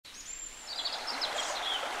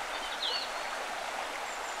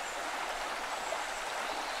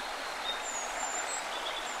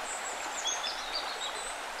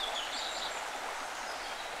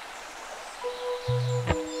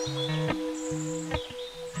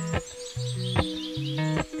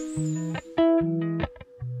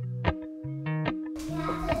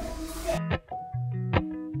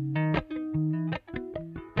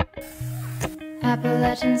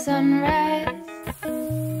watching sunrise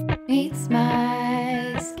meets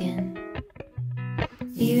my skin.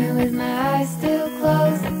 Even with my eyes still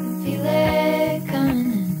closed, I can feel it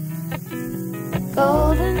coming in.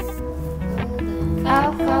 Golden,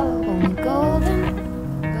 I'll follow only golden.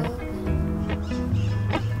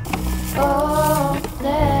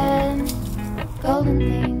 Golden, golden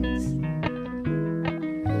things.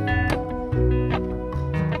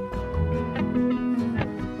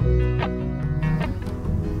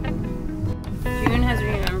 June has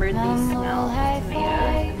remembered these smells and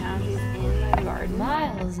now she's in the garden.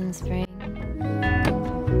 Miles in spring,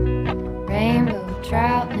 rainbow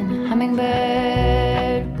trout and a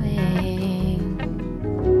hummingbird wing.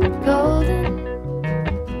 Golden,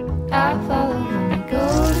 I'll follow only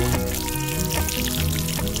golden.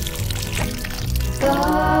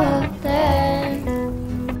 Golden,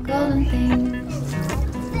 golden things.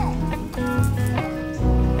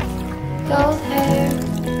 Gold hair,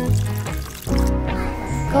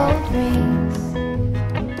 gold rings,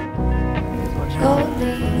 gold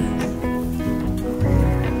leaves,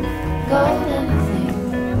 gold anything,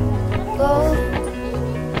 golden.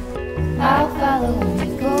 I'll follow only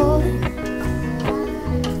golden.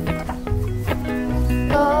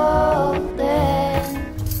 Golden,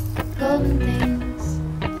 golden things.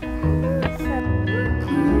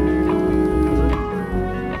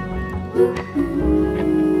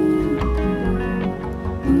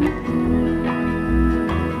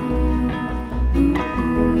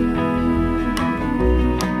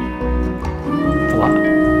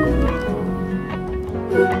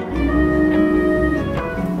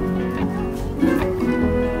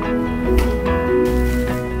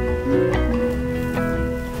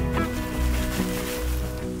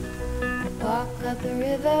 Walk up the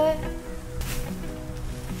river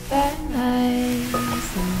by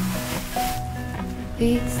Madisun.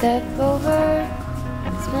 Feet step over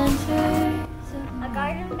splinters. A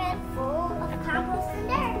garden bed full of compost and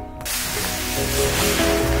dirt.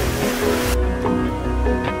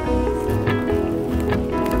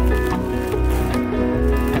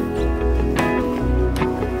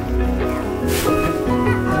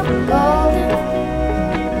 Golden,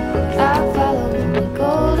 I'll follow only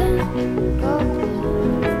golden.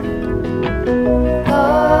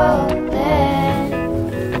 Golden,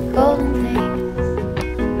 golden things.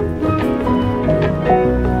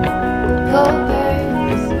 Gold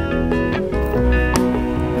birds,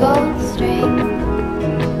 gold string,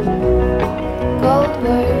 gold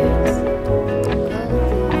words,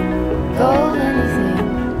 gold anything,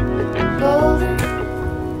 golden.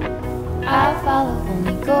 I follow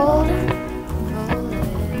only golden,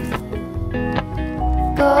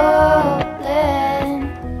 golden,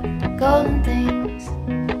 golden things,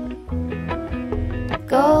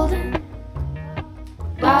 golden.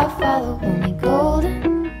 I follow only golden,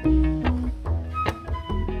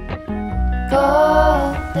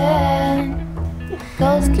 golden,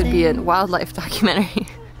 golden. This could be a things. wildlife documentary. Hey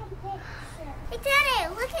Daddy,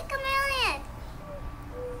 look at chameleon.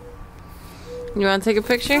 You want to take a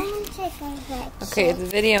picture? I'm gonna take a picture. Okay, it's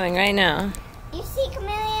videoing right now. You see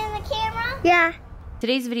chameleon in the camera? Yeah.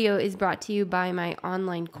 Today's video is brought to you by my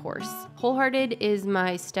online course. Wholehearted is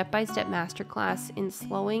my step-by-step masterclass in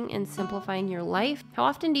slowing and simplifying your life. How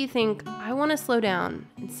often do you think, I want to slow down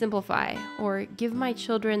and simplify, or give my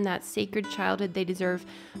children that sacred childhood they deserve,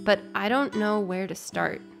 but I don't know where to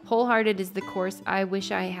start? Wholehearted is the course I wish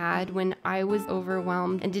I had when I was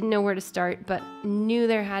overwhelmed and didn't know where to start, but knew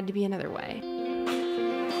there had to be another way.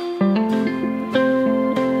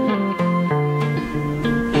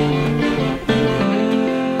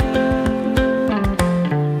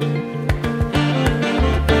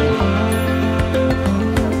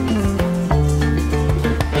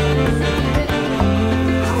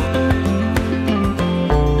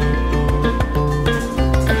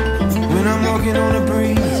 When I'm walking on a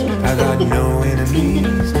breeze, I got no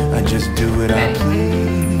enemies. I just do what I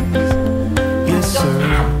please. Yes, sir.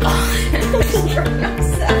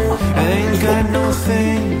 I ain't got no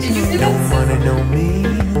things, no money, no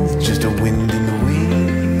means. Just a wind in the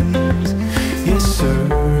wings. Yes, sir.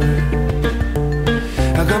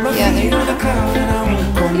 I got my feet on the cloud and I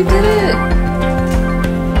won't come You did it!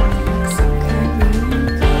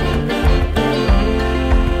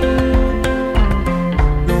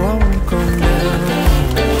 No, I won't come down.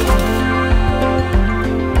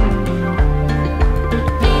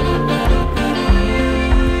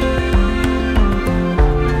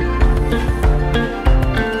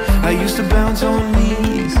 I used to bounce on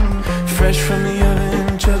knees, fresh from the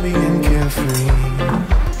oven, chubby and carefree.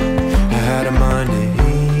 I had a mind at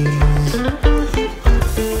ease.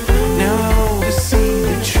 Now I oversee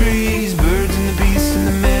the trees, birds and the beasts and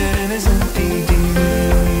the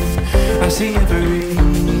see everything.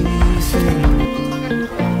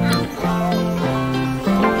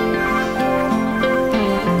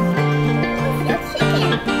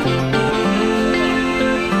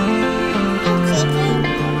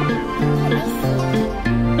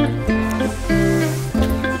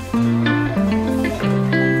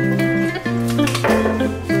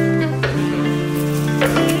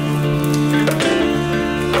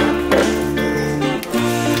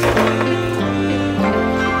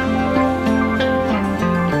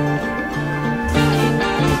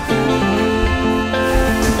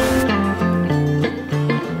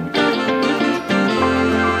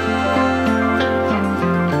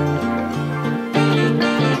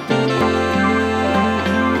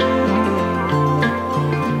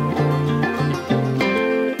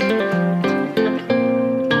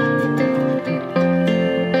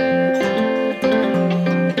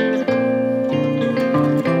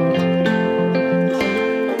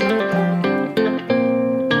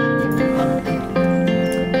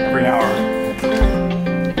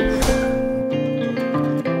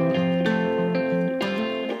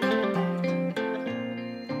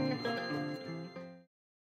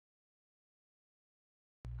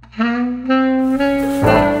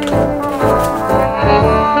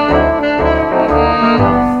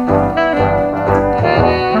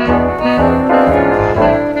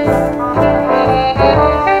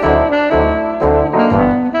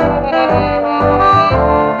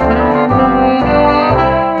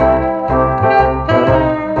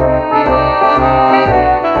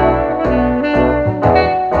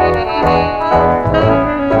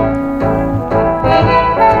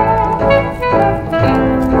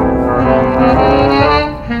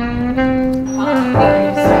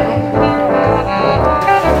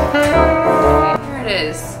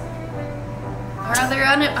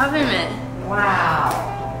 Oven mitt. Wow.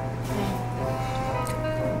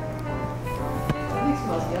 That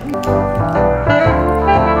smells yummy.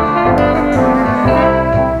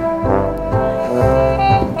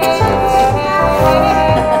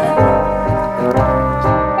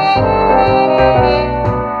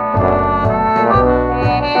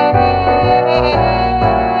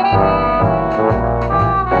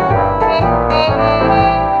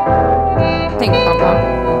 Think, Papa.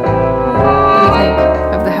 What do you think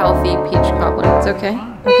of the healthy peach cobbler? It's okay?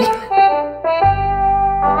 Okay.